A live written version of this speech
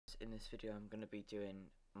in this video I'm going to be doing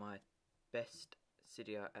my best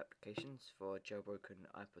Cydia applications for jailbroken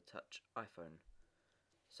iPod Touch iPhone.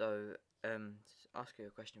 So, ask you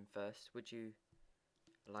a question first. Would you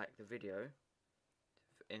like the video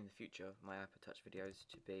in the future, my iPod Touch videos,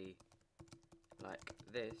 to be like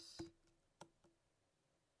this,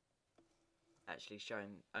 actually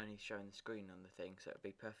only showing the screen on the thing, so it would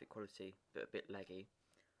be perfect quality but a bit laggy,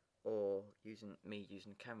 or using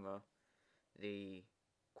the camera, the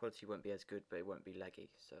quality won't be as good but it won't be laggy?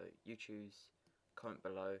 So you choose, comment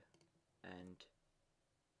below, and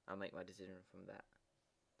I'll make my decision from that.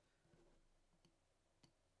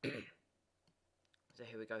 So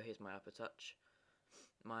here we go, here's my iPod Touch.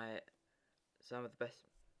 Some of the best,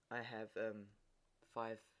 I have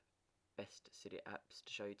 5 best Cydia apps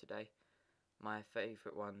to show you today. My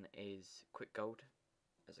favourite one is QuickGold,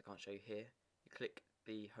 as I can't show you here. You click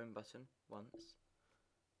the home button once,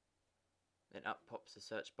 then up pops the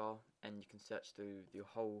search bar, and you can search through your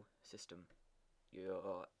whole system,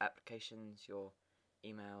 your applications, your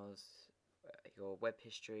emails, your web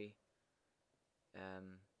history.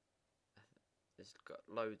 There's got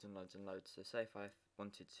loads and loads and loads. So say if I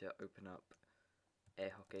wanted to open up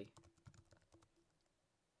air hockey,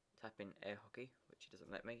 tap in air hockey, which it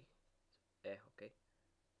doesn't let me, air hockey,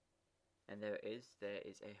 and there it is. There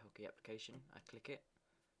is air hockey application. I click it,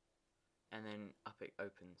 and then up it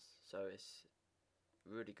opens. So it's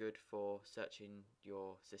really good for searching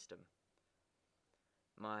your system.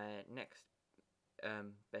 My next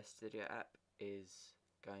best Cydia app is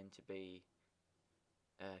going to be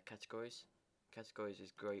categories. Categories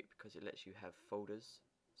is great because it lets you have folders.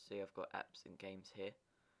 See, I've got apps and games here,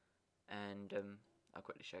 and I'll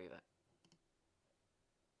quickly show you that.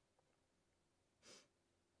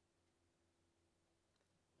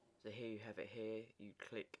 So here you have it here. You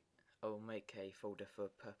click, I'll make a folder for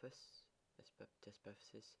test purposes.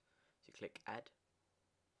 So you click add,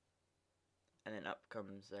 and then up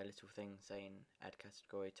comes a little thing saying add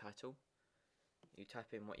category title. You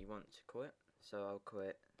type in what you want to call it. So I'll call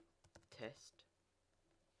it test,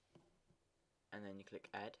 and then you click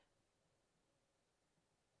add,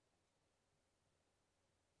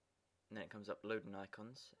 and then it comes up loading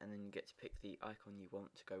icons, and then you get to pick the icon you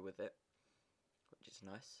want to go with it, which is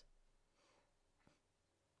nice.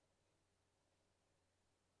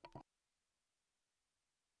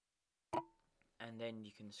 And then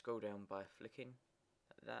you can scroll down by flicking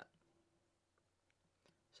like that.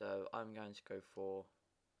 So I'm going to go for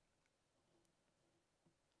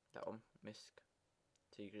that one, Misc.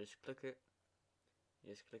 So you can just click it,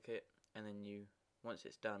 and then once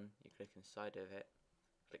it's done, you click inside of it,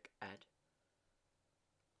 click add,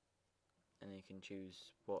 and then you can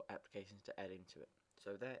choose what applications to add into it.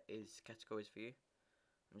 So that is categories for you.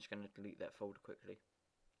 I'm just going to delete that folder quickly.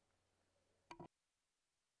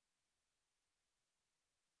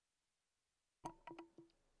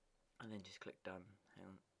 And then just click done. Hang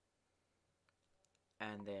on.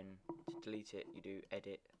 And then to delete it, you do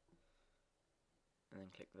edit, and then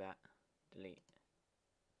click that, delete.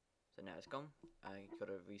 So now it's gone. You've got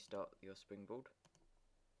to restart your springboard.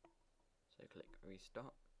 So click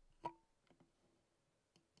restart,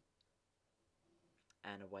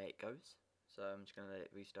 and away it goes. So I'm just going to let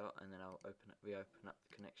it restart, and then I'll reopen up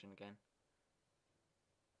the connection again.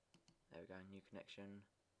 There we go, new connection.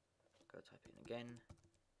 Go type in again.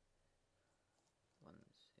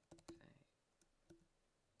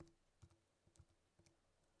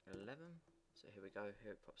 11. So here we go.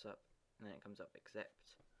 Here it pops up, and then it comes up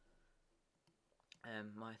accept.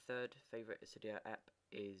 My third favourite Cydia app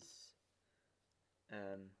is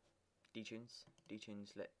dTunes.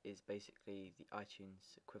 dTunes is basically the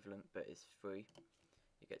iTunes equivalent, but it's free.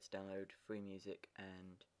 You get to download free music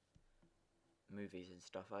and movies and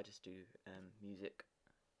stuff. I just do music.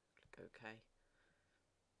 Click OK,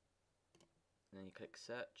 and then you click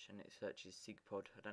search, and it searches SigPod. I don't